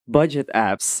Budget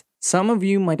apps. Some of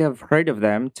you might have heard of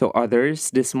them, to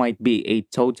others, this might be a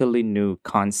totally new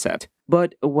concept.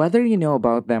 But whether you know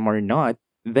about them or not,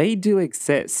 they do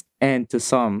exist, and to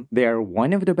some, they are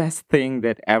one of the best things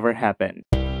that ever happened.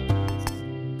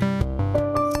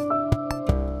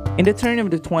 In the turn of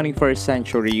the 21st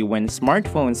century, when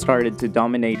smartphones started to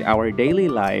dominate our daily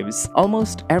lives,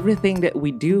 almost everything that we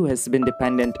do has been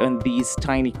dependent on these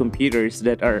tiny computers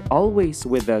that are always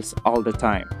with us all the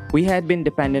time. We had been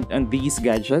dependent on these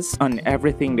gadgets on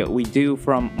everything that we do,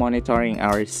 from monitoring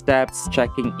our steps,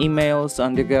 checking emails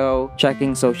on the go,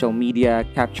 checking social media,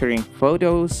 capturing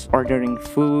photos, ordering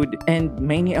food, and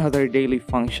many other daily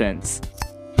functions.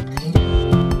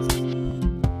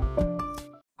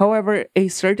 However, a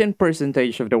certain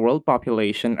percentage of the world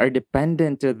population are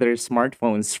dependent to their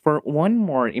smartphones for one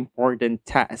more important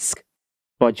task: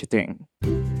 budgeting.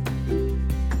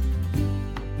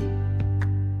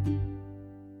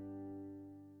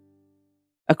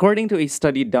 According to a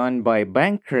study done by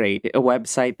Bankrate, a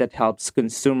website that helps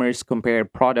consumers compare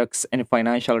products and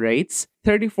financial rates,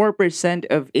 34%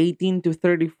 of 18 to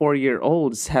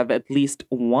 34-year-olds have at least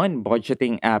one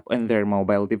budgeting app on their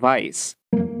mobile device.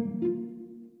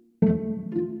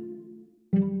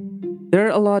 There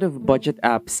are a lot of budget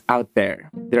apps out there.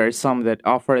 There are some that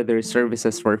offer their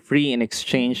services for free in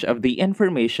exchange of the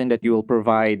information that you will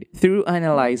provide through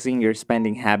analyzing your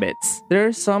spending habits. There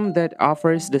are some that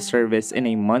offers the service in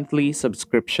a monthly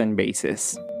subscription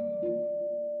basis.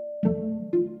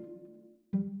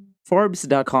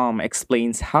 Forbes.com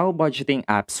explains how budgeting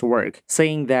apps work,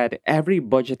 saying that every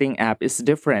budgeting app is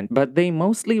different, but they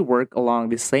mostly work along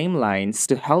the same lines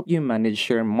to help you manage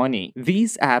your money.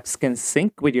 These apps can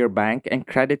sync with your bank and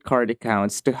credit card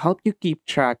accounts to help you keep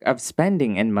track of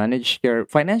spending and manage your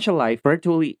financial life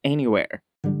virtually anywhere.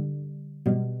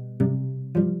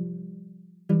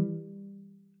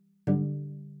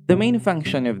 The main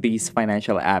function of these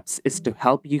financial apps is to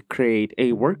help you create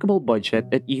a workable budget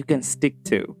that you can stick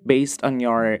to based on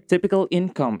your typical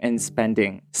income and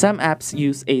spending. Some apps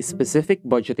use a specific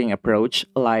budgeting approach,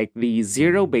 like the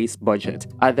zero-based budget.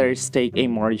 Others take a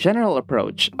more general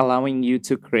approach, allowing you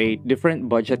to create different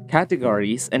budget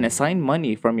categories and assign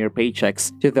money from your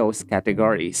paychecks to those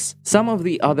categories. Some of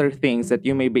the other things that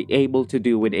you may be able to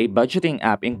do with a budgeting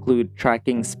app include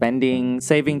tracking spending,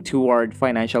 saving toward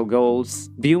financial goals,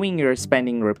 viewing your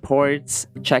spending reports,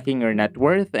 checking your net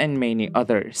worth, and many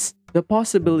others. The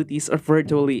possibilities are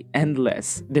virtually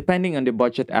endless, depending on the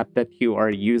budget app that you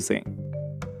are using.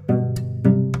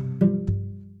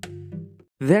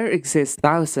 There exist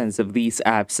thousands of these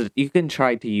apps that you can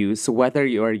try to use whether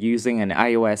you are using an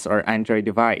iOS or Android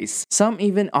device. Some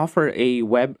even offer a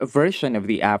web version of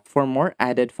the app for more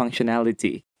added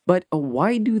functionality. But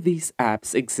why do these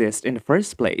apps exist in the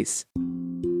first place?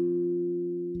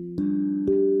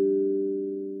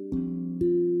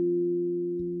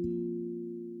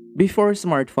 Before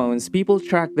smartphones, people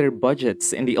tracked their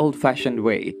budgets in the old-fashioned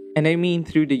way, and I mean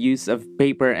through the use of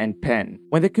paper and pen.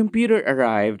 When the computer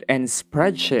arrived and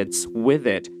spreadsheets with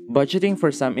it, budgeting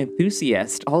for some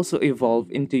enthusiasts also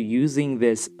evolved into using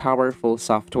these powerful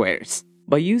softwares.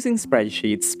 By using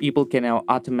spreadsheets, people can now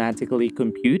automatically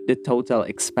compute the total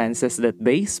expenses that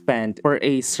they spent for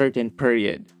a certain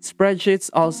period.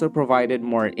 Spreadsheets also provided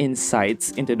more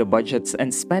insights into the budgets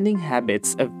and spending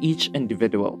habits of each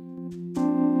individual.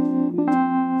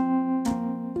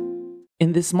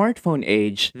 In the smartphone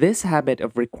age, this habit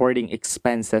of recording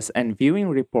expenses and viewing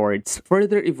reports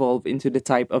further evolved into the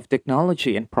type of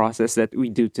technology and process that we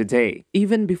do today.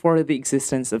 Even before the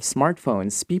existence of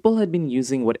smartphones, people had been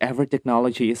using whatever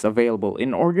technology is available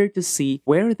in order to see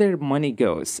where their money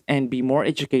goes and be more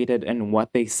educated on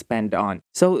what they spend on.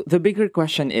 So the bigger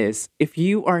question is, if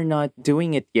you are not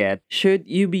doing it yet, should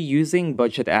you be using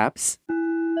budget apps?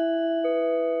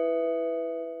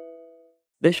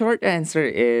 The short answer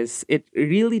is it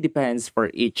really depends for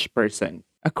each person.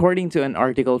 According to an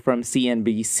article from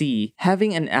CNBC,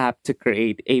 having an app to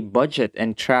create a budget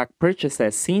and track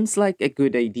purchases seems like a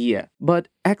good idea. But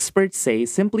experts say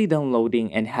simply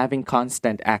downloading and having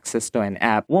constant access to an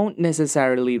app won't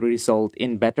necessarily result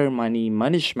in better money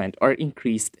management or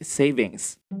increased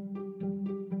savings.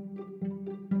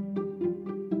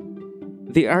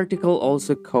 The article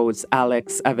also quotes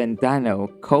Alex Avendano,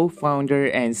 co-founder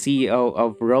and CEO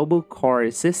of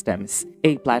RoboCore Systems,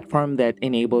 a platform that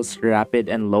enables rapid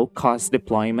and low-cost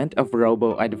deployment of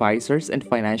robo-advisors and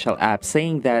financial apps,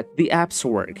 saying that the apps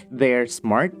work, they're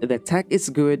smart, the tech is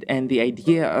good, and the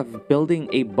idea of building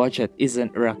a budget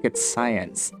isn't rocket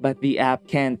science, but the app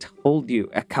can't hold you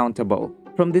accountable.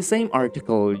 From the same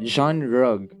article, John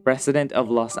Rugg, president of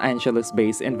Los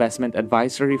Angeles-based investment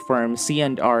advisory firm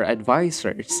C&R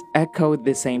Advisors, echoed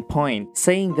the same point,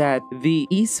 saying that the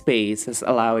e-space has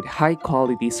allowed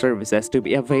high-quality services to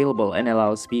be available and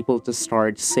allows people to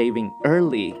start saving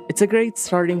early. It's a great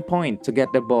starting point to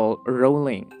get the ball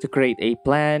rolling, to create a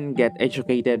plan, get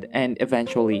educated, and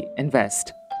eventually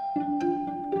invest.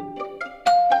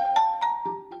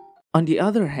 On the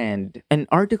other hand, an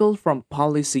article from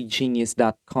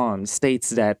PolicyGenius.com states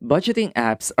that budgeting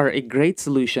apps are a great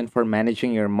solution for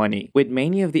managing your money. With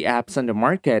many of the apps on the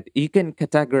market, you can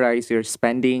categorize your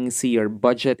spending, see your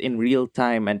budget in real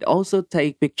time, and also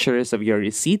take pictures of your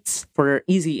receipts for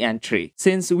easy entry.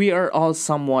 Since we are all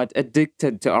somewhat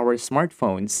addicted to our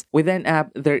smartphones, with an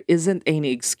app, there isn't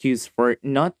any excuse for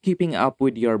not keeping up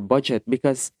with your budget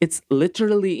because it's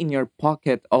literally in your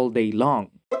pocket all day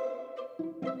long.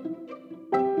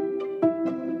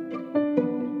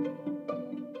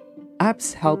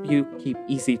 Apps help you keep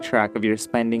easy track of your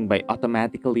spending by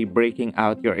automatically breaking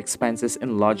out your expenses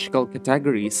in logical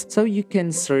categories so you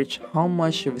can search how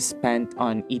much you've spent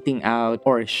on eating out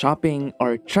or shopping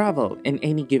or travel in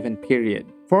any given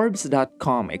period.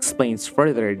 Forbes.com explains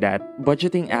further that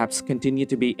budgeting apps continue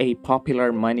to be a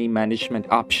popular money management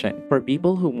option for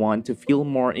people who want to feel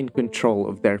more in control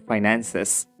of their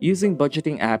finances. Using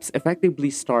budgeting apps effectively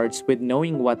starts with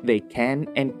knowing what they can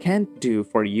and can't do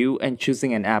for you and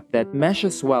choosing an app that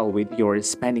meshes well with your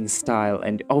spending style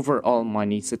and overall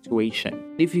money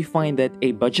situation. If you find that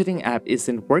a budgeting app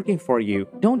isn't working for you,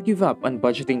 don't give up on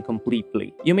budgeting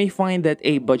completely. You may find that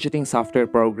a budgeting software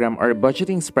program or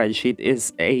budgeting spreadsheet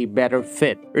is a better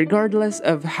fit. Regardless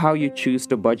of how you choose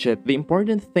to budget, the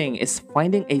important thing is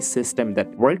finding a system that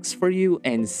works for you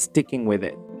and sticking with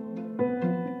it.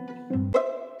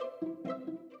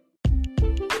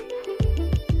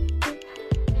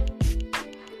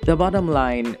 The bottom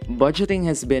line, budgeting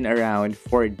has been around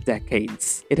for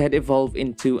decades. It had evolved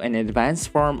into an advanced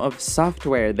form of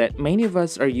software that many of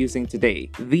us are using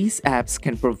today. These apps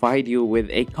can provide you with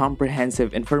a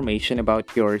comprehensive information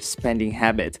about your spending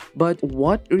habit. But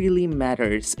what really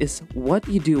matters is what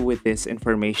you do with this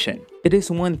information. It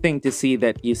is one thing to see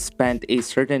that you spent a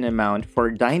certain amount for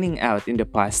dining out in the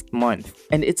past month,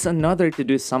 and it's another to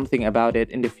do something about it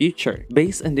in the future,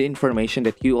 based on the information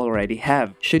that you already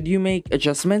have. Should you make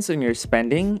adjustments on your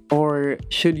spending, or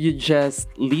should you just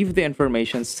leave the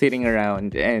information sitting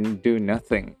around and do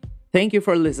nothing? Thank you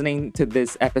for listening to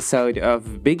this episode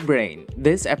of Big Brain.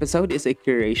 This episode is a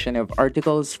curation of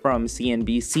articles from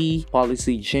CNBC,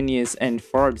 Policy Genius, and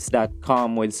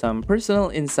Forbes.com with some personal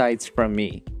insights from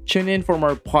me. Tune in for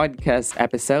more podcast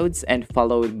episodes and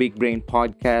follow Big Brain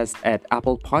Podcast at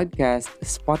Apple Podcast,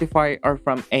 Spotify, or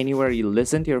from anywhere you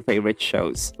listen to your favorite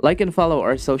shows. Like and follow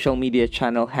our social media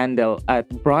channel handle at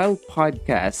Braille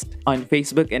Podcast on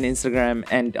Facebook and Instagram,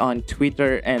 and on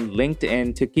Twitter and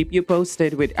LinkedIn to keep you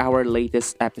posted with our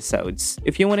latest episodes.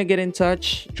 If you want to get in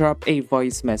touch, drop a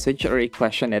voice message or a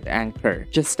question at Anchor.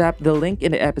 Just tap the link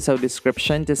in the episode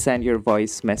description to send your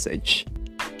voice message.